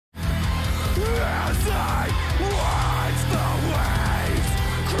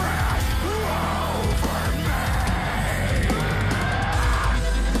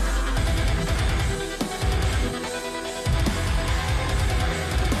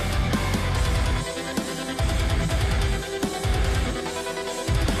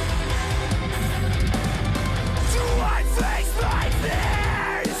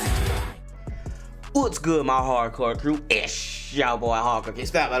What's good, my hardcore crew? It's your boy Hardcore.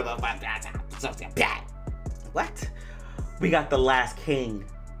 What? We got The Last King,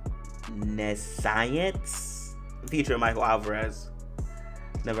 Nescience, featuring Michael Alvarez.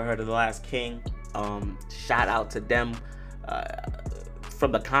 Never heard of The Last King. Shout out to them.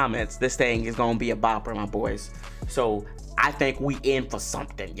 From the comments, this thing is gonna be a bopper, my boys. So I think we in for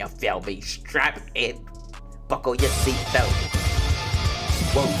something. You feel me? Strap in, buckle your seatbelt.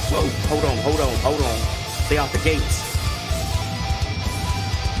 Whoa, whoa, hold on. Stay off the gates.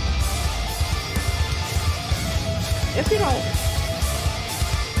 If you don't...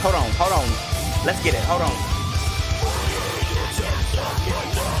 Hold on. Let's get it, hold on.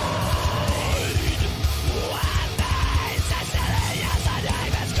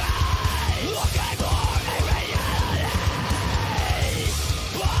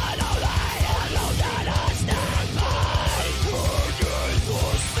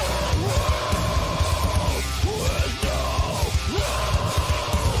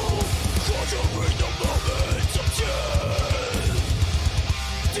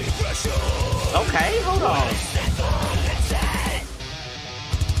 Okay, hold on.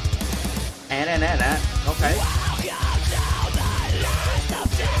 And. Okay.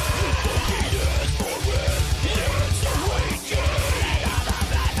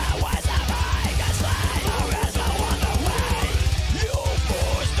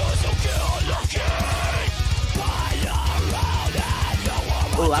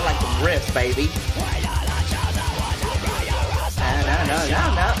 Ooh, I like the riffs, baby. No.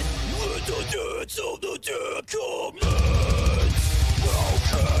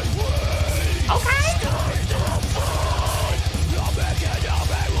 Okay.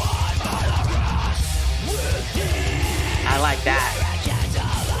 I like that.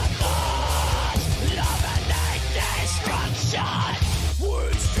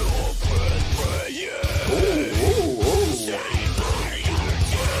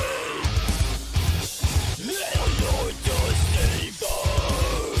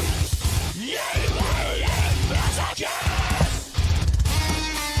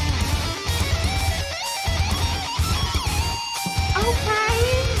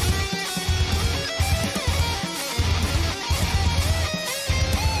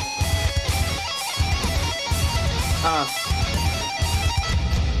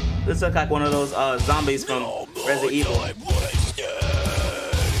 This looks like one of those zombies from Resident Evil.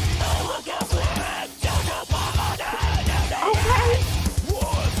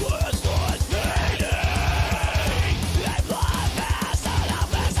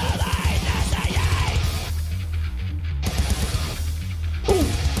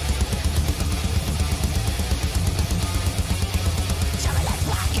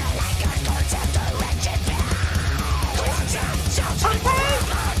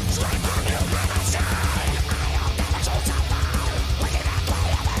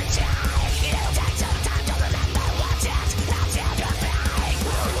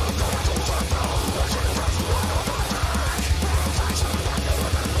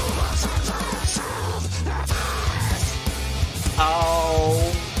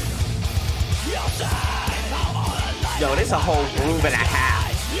 Yo, this a whole groove and a half.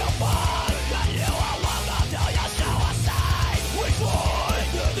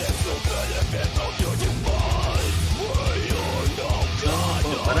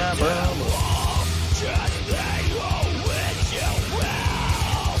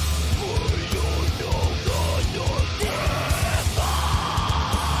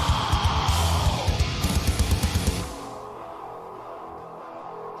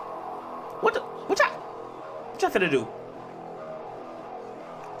 What y'all finna do?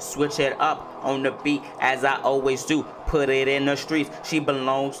 Switch it up on the beat as I always do. Put it in the streets. She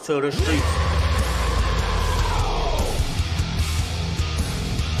belongs to the streets.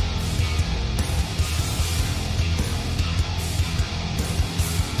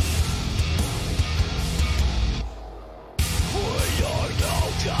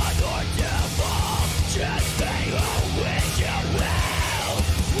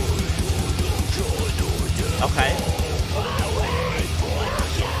 Okay.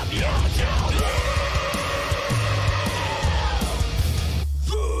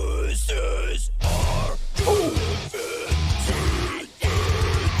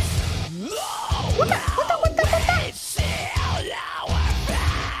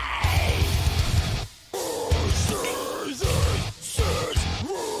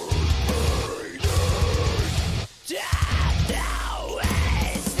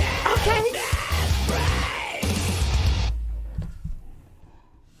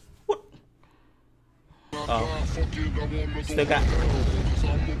 Oh. Still got.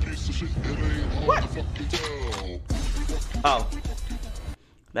 What? Oh.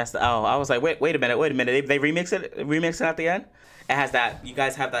 That's the. Oh, I was like, wait a minute. They remix it at the end. It has that. You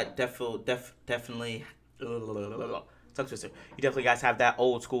guys have that definitely. Tongue twister. You definitely guys have that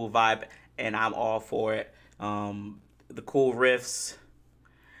old school vibe, and I'm all for it. The cool riffs,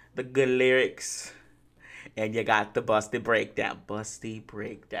 the good lyrics. And you got the busty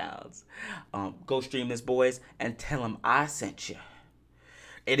breakdowns. Go stream this, boys, and tell them I sent you.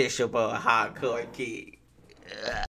 It is your boy, Hardcore Kid.